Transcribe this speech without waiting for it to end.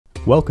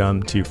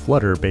Welcome to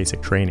Flutter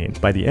Basic Training.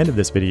 By the end of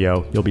this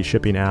video, you'll be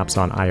shipping apps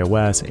on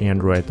iOS,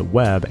 Android, the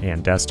web,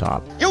 and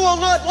desktop. You will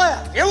not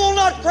laugh. You will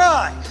not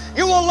cry.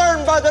 You will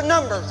learn by the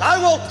numbers.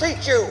 I will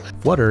teach you.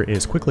 Flutter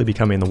is quickly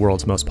becoming the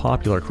world's most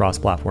popular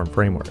cross-platform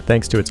framework,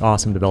 thanks to its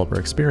awesome developer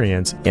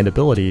experience and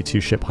ability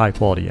to ship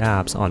high-quality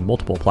apps on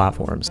multiple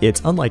platforms.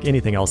 It's unlike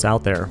anything else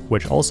out there,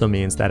 which also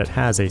means that it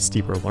has a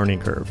steeper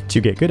learning curve.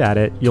 To get good at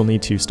it, you'll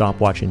need to stop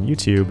watching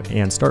YouTube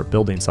and start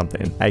building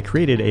something. I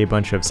created a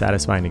bunch of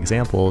satisfying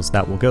examples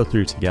that we'll go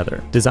through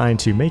together, designed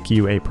to make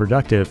you a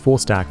productive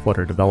full-stack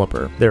Flutter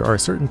developer. There are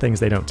certain things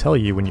they don't tell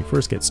you when you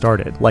first get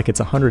started, like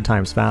it's 100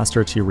 times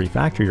faster to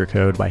refactor your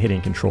code by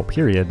hitting Control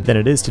period than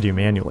it is to do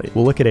manually.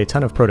 We'll look at a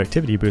ton of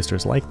productivity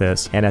boosters like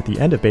this, and at the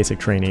end of basic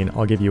training,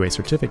 I'll give you a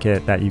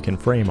certificate that you can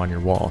frame on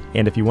your wall.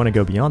 And if you want to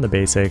go beyond the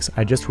basics,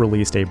 I just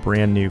released a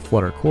brand new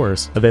Flutter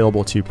course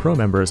available to pro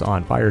members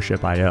on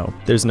Fireship.io.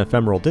 There's an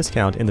ephemeral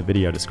discount in the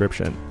video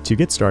description. To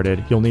get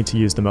started, you'll need to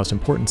use the most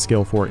important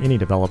skill for any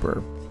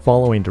developer: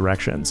 following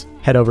directions.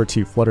 Head over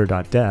to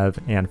flutter.dev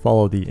and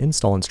follow the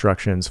install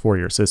instructions for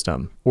your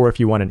system. Or if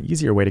you want an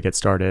easier way to get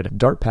started,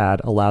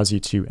 Dartpad allows you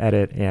to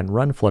edit and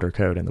run Flutter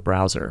code in the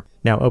browser.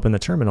 Now open the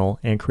terminal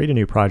and create a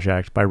new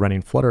project by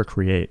running flutter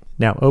create.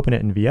 Now open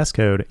it in VS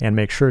Code and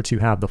make sure to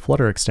have the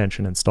Flutter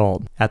extension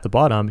installed. At the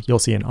bottom, you'll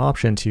see an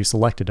option to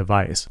select a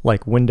device,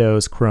 like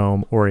Windows,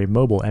 Chrome, or a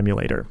mobile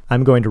emulator.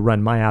 I'm going to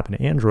run my app in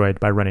Android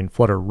by running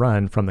flutter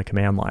run from the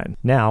command line.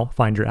 Now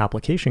find your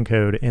application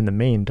code in the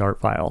main Dart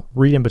file.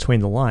 Read in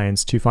between the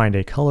lines to find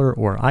a color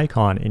or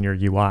icon in your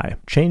UI.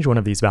 Change one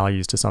of these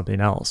values to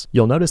something else.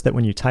 You'll notice that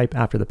when you type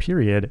after the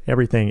period,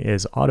 everything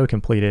is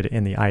auto-completed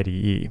in the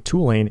IDE.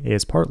 Tooling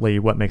is partly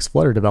what makes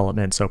Flutter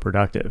development so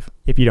productive.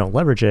 If you don't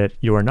leverage it,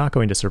 you are not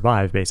going to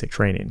survive basic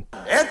training.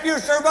 If you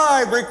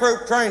survive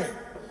recruit training,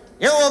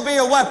 you will be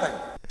a weapon.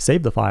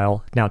 Save the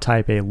file. Now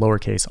type a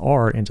lowercase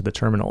r into the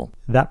terminal.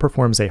 That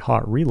performs a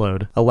hot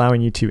reload,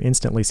 allowing you to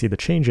instantly see the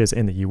changes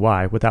in the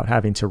UI without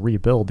having to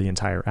rebuild the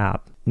entire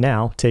app.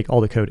 Now take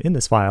all the code in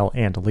this file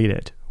and delete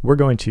it. We're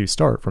going to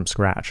start from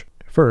scratch.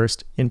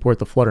 First, import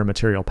the Flutter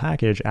material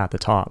package at the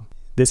top.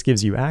 This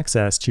gives you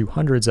access to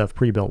hundreds of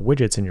pre-built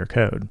widgets in your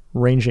code,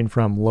 ranging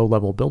from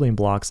low-level building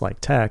blocks like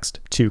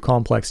text to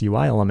complex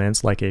UI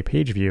elements like a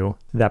page view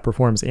that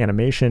performs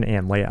animation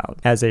and layout.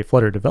 As a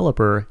Flutter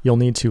developer, you'll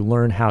need to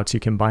learn how to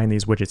combine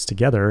these widgets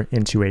together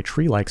into a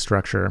tree-like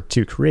structure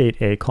to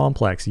create a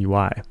complex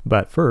UI.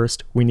 But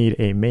first, we need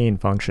a main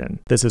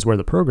function. This is where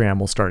the program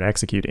will start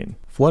executing.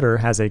 Flutter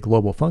has a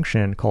global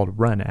function called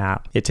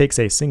runApp. It takes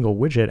a single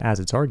widget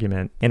as its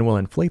argument and will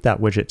inflate that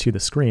widget to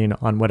the screen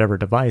on whatever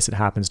device it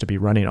happens to be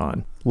running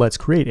on. Let's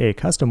create a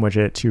custom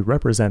widget to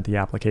represent the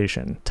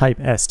application. Type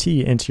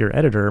st into your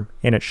editor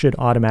and it should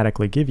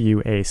automatically give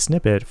you a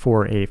snippet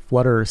for a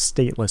Flutter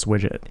Stateless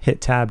Widget.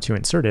 Hit tab to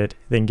insert it,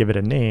 then give it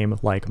a name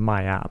like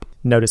My App.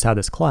 Notice how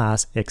this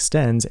class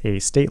extends a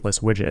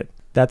stateless widget.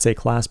 That's a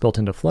class built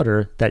into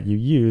Flutter that you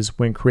use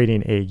when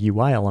creating a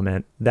UI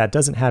element that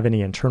doesn't have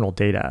any internal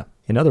data.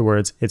 In other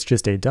words, it's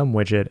just a dumb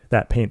widget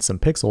that paints some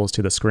pixels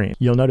to the screen.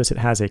 You'll notice it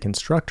has a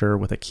constructor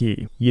with a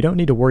key. You don't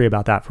need to worry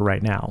about that for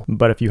right now,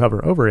 but if you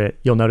hover over it,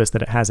 you'll notice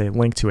that it has a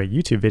link to a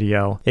YouTube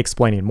video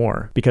explaining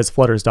more, because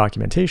Flutter's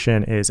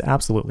documentation is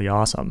absolutely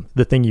awesome.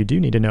 The thing you do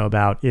need to know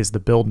about is the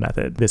build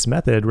method. This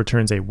method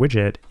returns a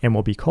widget and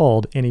will be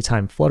called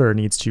anytime Flutter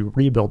needs to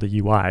rebuild the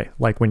UI,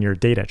 like when your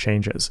data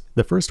changes.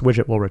 The first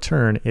widget we'll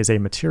return is a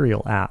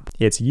material app.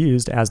 It's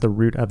used as the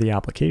root of the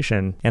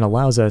application and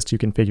allows us to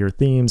configure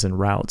themes and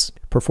routes.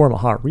 Perform a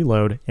hot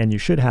reload and you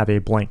should have a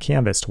blank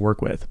canvas to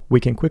work with.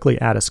 We can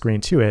quickly add a screen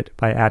to it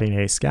by adding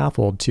a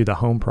scaffold to the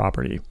home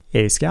property.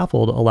 A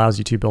scaffold allows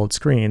you to build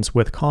screens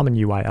with common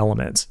UI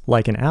elements,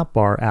 like an app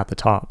bar at the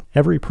top.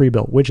 Every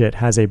pre-built widget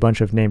has a bunch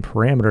of named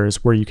parameters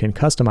where you can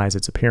customize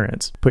its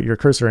appearance. Put your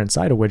cursor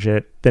inside a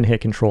widget, then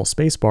hit Control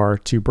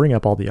Spacebar to bring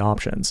up all the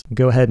options.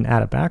 Go ahead and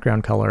add a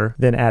background color,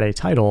 then add a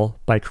title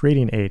by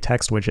creating a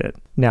text widget.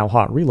 Now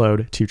hot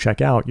reload to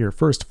check out your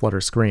first Flutter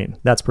screen.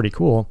 That's pretty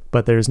cool,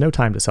 but there's no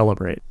time to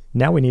celebrate.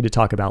 Now we need to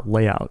talk about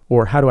layout,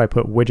 or how do I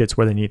put widgets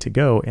where they need to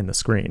go in the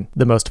screen.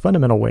 The most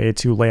fundamental way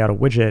to lay out a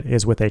widget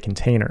is with a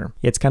container.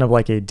 It's kind of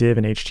like a div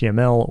in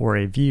HTML or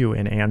a view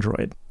in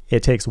Android.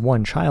 It takes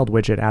one child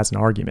widget as an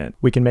argument.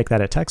 We can make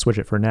that a text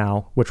widget for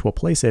now, which will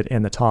place it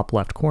in the top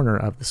left corner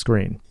of the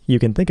screen. You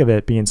can think of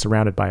it being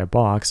surrounded by a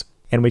box,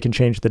 and we can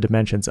change the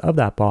dimensions of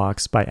that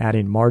box by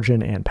adding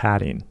margin and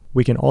padding.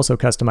 We can also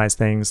customize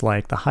things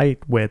like the height,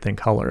 width, and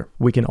color.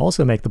 We can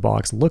also make the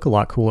box look a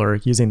lot cooler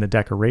using the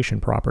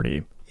decoration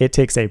property. It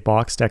takes a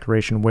box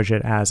decoration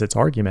widget as its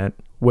argument,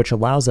 which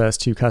allows us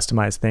to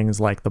customize things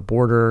like the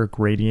border,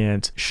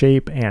 gradient,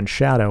 shape, and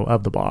shadow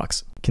of the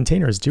box.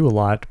 Containers do a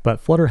lot, but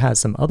Flutter has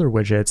some other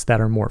widgets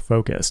that are more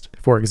focused.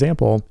 For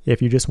example,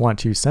 if you just want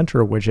to center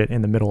a widget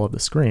in the middle of the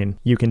screen,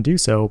 you can do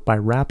so by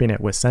wrapping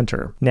it with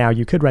center. Now,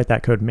 you could write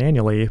that code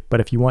manually, but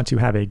if you want to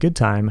have a good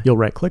time, you'll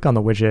right-click on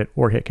the widget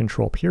or hit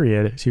Control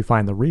period to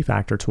find the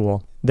refactor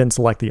tool, then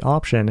select the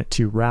option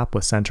to wrap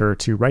with center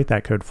to write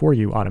that code for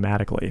you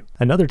automatically.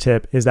 Another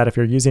tip is that if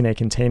you're using a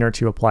container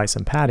to apply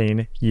some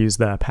padding, use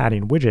the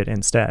padding widget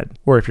instead.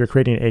 Or if you're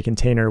creating a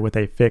container with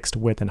a fixed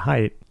width and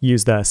height,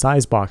 use the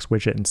size box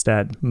widget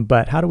instead.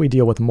 But how do we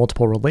deal with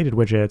multiple related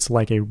widgets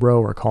like a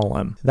row or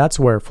column? That's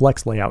where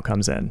Flex Layout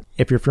comes in.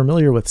 If you're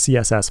familiar with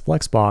CSS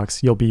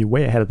Flexbox, you'll be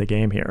way ahead of the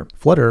game here.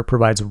 Flutter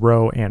provides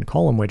row and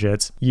column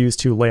widgets used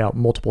to lay out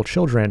multiple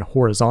children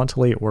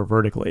horizontally or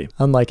vertically.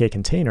 Unlike a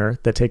container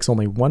that takes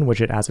only one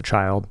widget as a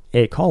child,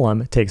 a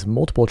column takes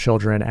multiple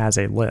children as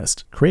a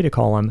list. Create a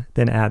column,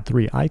 then add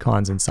 3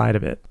 icons inside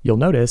of it. You'll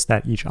notice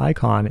that each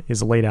icon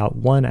is laid out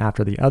one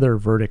after the other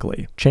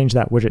vertically. Change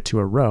that widget to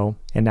a row,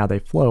 and now they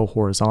flow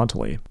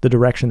horizontally. The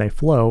direction they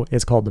flow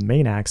is called the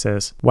main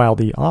axis, while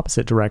the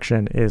opposite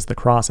direction is the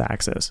cross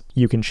axis.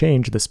 You can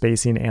change the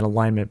spacing and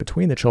alignment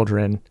between the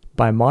children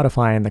by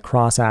modifying the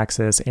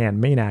cross-axis and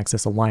main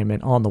axis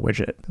alignment on the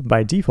widget.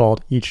 By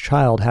default, each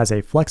child has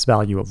a flex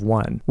value of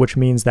 1, which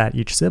means that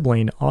each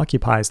sibling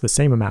occupies the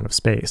same amount of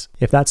space.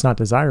 If that's not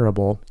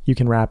desirable, you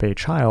can wrap a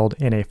child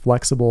in a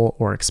flexible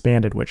or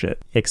expanded widget.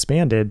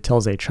 Expanded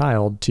tells a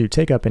child to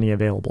take up any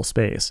available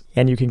space,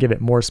 and you can give it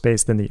more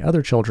space than the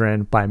other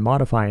children by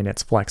modifying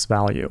its flex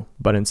value.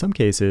 But in some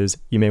cases,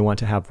 you may want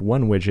to have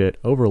one widget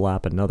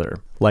overlap another,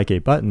 like a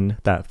button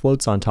that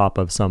floats on top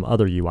of some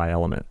other UI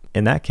element.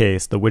 In that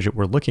case, the widget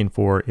we're looking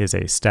for is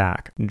a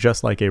stack.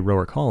 Just like a row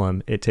or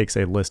column, it takes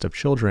a list of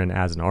children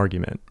as an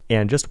argument.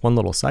 And just one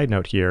little side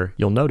note here,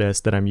 you'll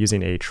notice that I'm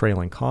using a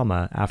trailing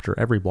comma after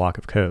every block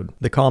of code.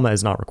 The comma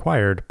is not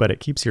required, but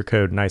it keeps your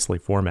code nicely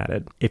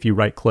formatted. If you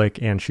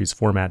right-click and choose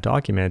Format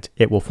Document,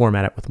 it will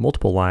format it with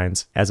multiple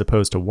lines, as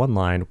opposed to one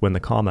line when the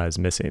comma is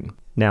missing.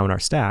 Now in our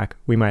stack,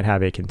 we might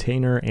have a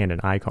container and an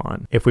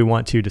icon. If we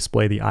want to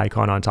display the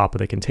icon on top of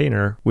the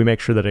container, we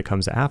make sure that it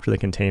comes after the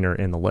container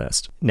in the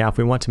list. Now if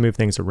we want to move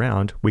things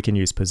around, we can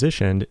use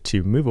positioned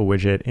to move a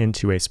widget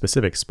into a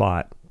specific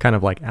spot, kind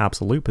of like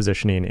absolute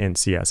positioning in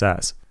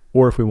CSS.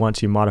 Or if we want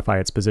to modify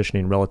its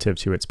positioning relative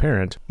to its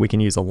parent, we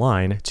can use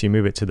align to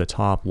move it to the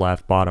top,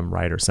 left, bottom,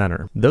 right, or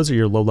center. Those are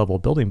your low-level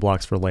building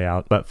blocks for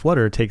layout, but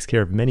Flutter takes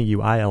care of many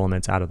UI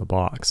elements out of the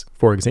box.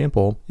 For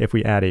example, if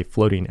we add a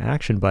floating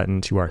action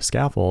button to our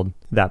scaffold,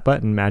 that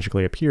button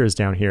magically appears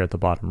down here at the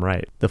bottom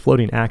right. The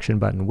floating action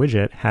button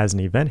widget has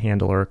an event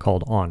handler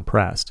called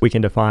onPressed. We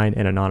can define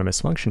an anonymous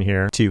function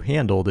here to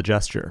handle the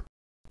gesture.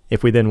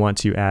 If we then want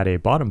to add a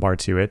bottom bar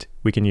to it,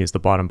 we can use the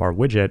bottom bar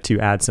widget to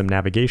add some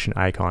navigation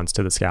icons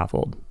to the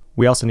scaffold.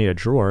 We also need a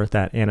drawer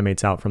that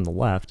animates out from the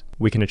left.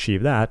 We can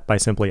achieve that by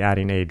simply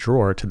adding a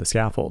drawer to the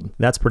scaffold.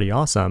 That's pretty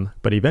awesome,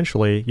 but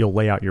eventually you'll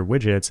lay out your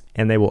widgets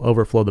and they will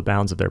overflow the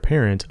bounds of their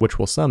parent, which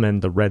will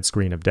summon the red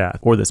screen of death,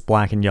 or this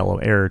black and yellow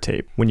error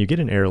tape. When you get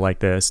an error like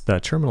this,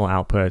 the terminal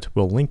output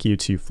will link you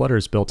to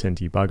Flutter's built-in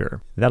debugger.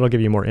 That'll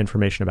give you more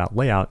information about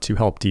layout to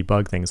help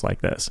debug things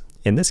like this.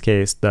 In this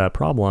case, the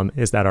problem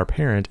is that our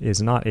parent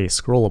is not a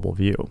scrollable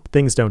view.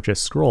 Things don't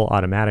just scroll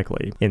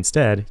automatically.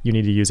 Instead, you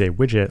need to use a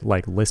widget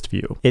like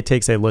ListView. It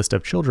takes a list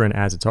of children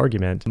as its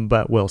argument,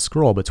 but will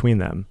scroll between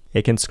them.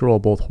 It can scroll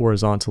both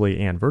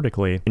horizontally and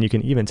vertically, and you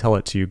can even tell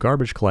it to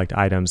garbage collect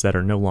items that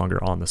are no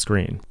longer on the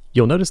screen.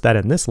 You'll notice that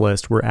in this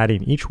list, we're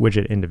adding each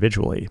widget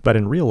individually, but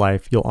in real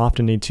life, you'll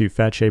often need to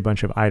fetch a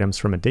bunch of items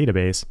from a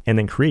database and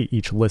then create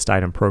each list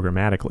item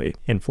programmatically.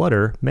 In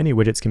Flutter, many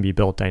widgets can be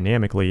built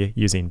dynamically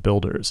using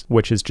builders,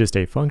 which is just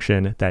a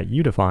function that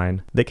you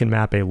define that can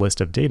map a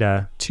list of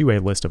data to a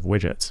list of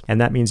widgets.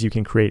 And that means you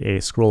can create a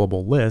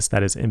scrollable list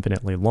that is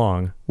infinitely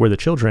long, where the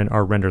children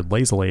are rendered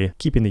lazily,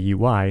 keeping the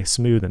UI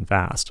smooth and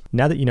fast.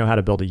 Now that you know how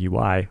to build a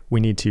UI, we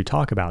need to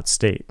talk about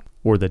state,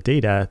 or the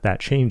data that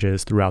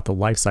changes throughout the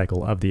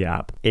lifecycle of the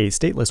app. A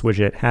stateless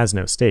widget has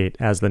no state,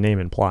 as the name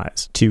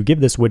implies. To give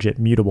this widget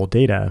mutable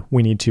data,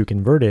 we need to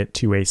convert it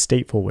to a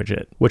stateful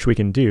widget, which we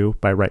can do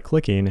by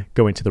right-clicking,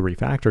 going to the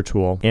refactor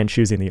tool, and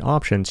choosing the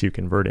option to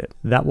convert it.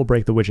 That will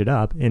break the widget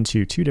up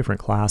into 2 different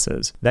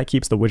classes. That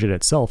keeps the widget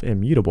itself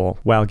immutable,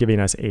 while giving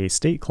us a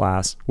state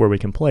class where we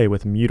can play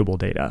with mutable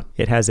data.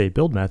 It has a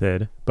build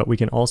method, but we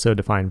can also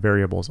define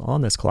variables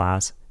on this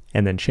class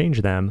and then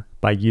change them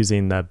by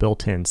using the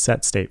built-in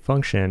setState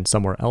function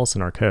somewhere else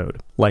in our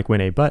code, like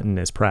when a button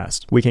is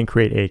pressed. We can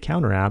create a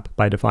counter app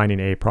by defining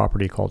a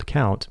property called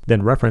count,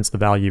 then reference the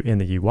value in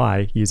the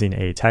UI using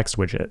a text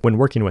widget. When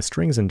working with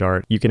strings in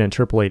Dart, you can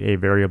interpolate a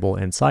variable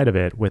inside of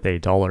it with a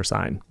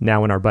 $sign.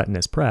 Now when our button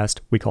is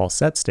pressed, we call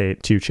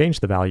setState to change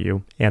the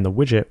value, and the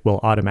widget will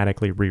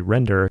automatically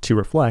re-render to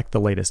reflect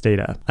the latest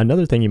data.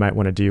 Another thing you might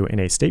want to do in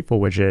a stateful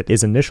widget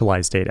is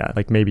initialize data,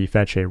 like maybe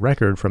fetch a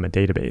record from a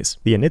database.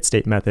 The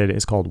initState method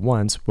is called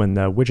once when when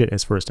the widget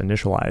is first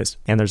initialized.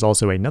 And there's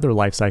also another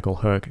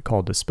lifecycle hook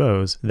called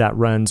dispose that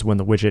runs when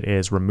the widget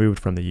is removed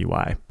from the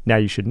UI. Now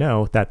you should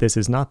know that this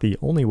is not the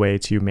only way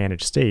to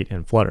manage state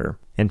in Flutter.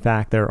 In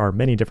fact, there are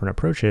many different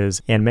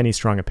approaches and many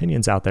strong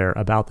opinions out there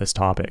about this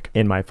topic.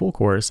 In my full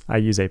course, I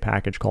use a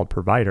package called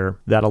Provider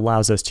that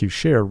allows us to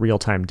share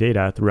real-time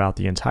data throughout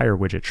the entire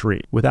widget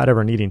tree without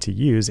ever needing to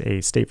use a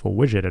stateful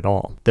widget at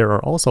all. There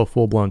are also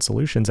full-blown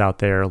solutions out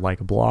there like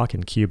Block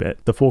and Qubit.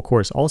 The full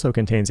course also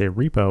contains a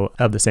repo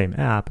of the same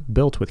app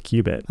built with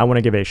Qubit. I want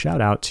to give a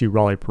shout out to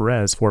Raleigh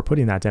Perez for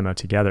putting that demo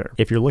together.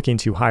 If you're looking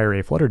to hire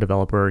a Flutter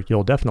developer,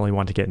 you'll definitely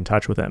want to get in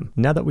touch with him.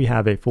 Now that we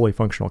have a fully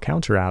functional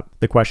counter app,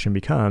 the question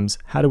becomes,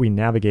 how do we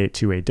navigate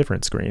to a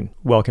different screen?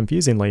 Well,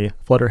 confusingly,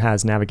 Flutter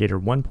has Navigator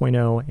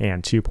 1.0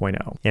 and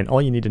 2.0, and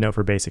all you need to know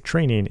for basic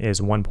training is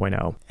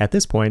 1.0. At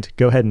this point,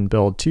 go ahead and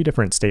build 2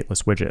 different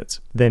stateless widgets.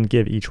 Then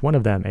give each one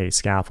of them a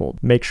scaffold.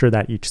 Make sure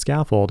that each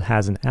scaffold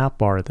has an app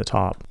bar at the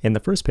top. In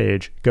the first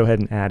page, go ahead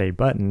and add a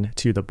button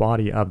to the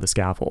body of the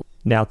scaffold.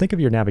 Now think of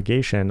your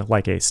navigation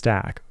like a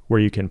stack, where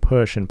you can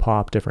push and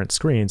pop different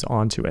screens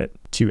onto it.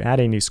 To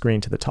add a new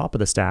screen to the top of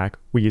the stack,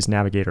 we use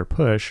Navigator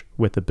push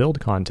with the build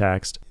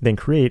context, then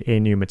create a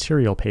new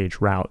material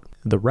page route.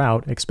 The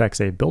route expects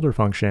a builder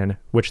function,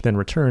 which then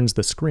returns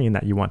the screen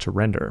that you want to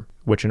render,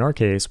 which in our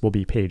case will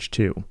be page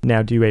 2.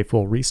 Now do a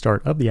full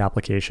restart of the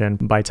application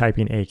by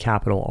typing a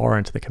capital R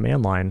into the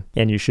command line,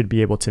 and you should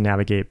be able to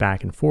navigate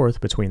back and forth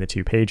between the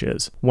 2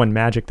 pages. One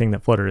magic thing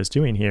that Flutter is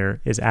doing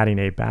here is adding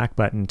a back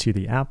button to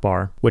the app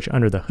bar, which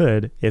under the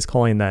hood is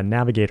calling the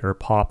Navigator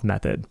pop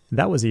method.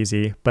 That was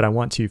easy, but I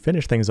want to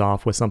finish things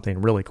off with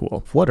something really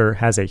cool. Flutter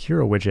has a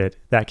hero widget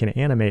that can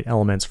animate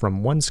elements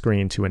from one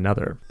screen to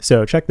another.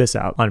 So check this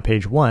out. On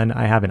page 1,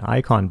 I have an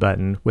icon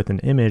button with an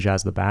image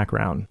as the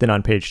background. Then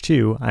on page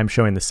 2, I'm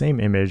showing the same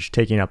image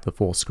taking up the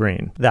full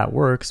screen. That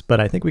works, but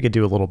I think we could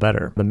do a little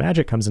better. The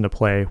magic comes into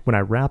play when I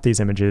wrap these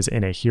images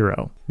in a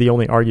hero. The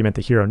only argument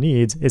the hero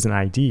needs is an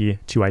ID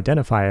to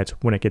identify it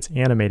when it gets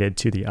animated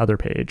to the other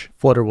page.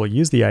 Flutter will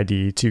use the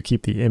ID to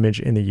keep the image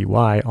in the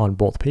UI on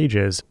both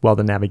pages while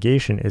the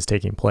navigation is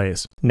taking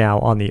place. Now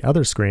on the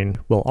other screen,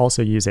 we'll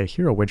also use a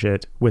hero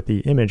widget with the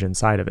image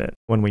inside of it.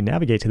 When we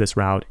navigate to this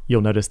route,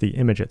 you'll notice the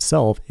image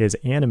itself is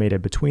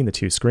animated between the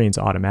 2 screens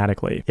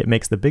automatically. It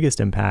makes the biggest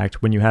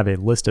impact when you have a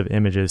list of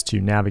images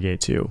to navigate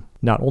to.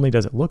 Not only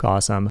does it look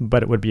awesome,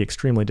 but it would be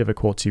extremely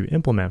difficult to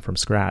implement from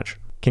scratch.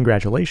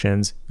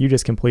 Congratulations, you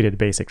just completed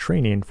basic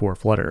training for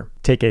Flutter.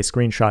 Take a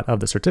screenshot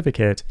of the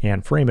certificate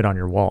and frame it on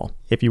your wall.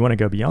 If you want to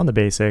go beyond the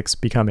basics,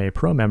 become a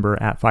pro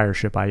member at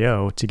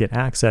Fireship.io to get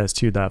access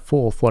to the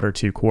full Flutter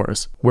 2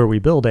 course, where we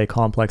build a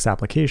complex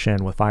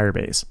application with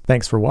Firebase.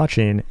 Thanks for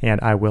watching,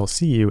 and I will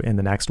see you in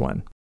the next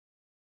one.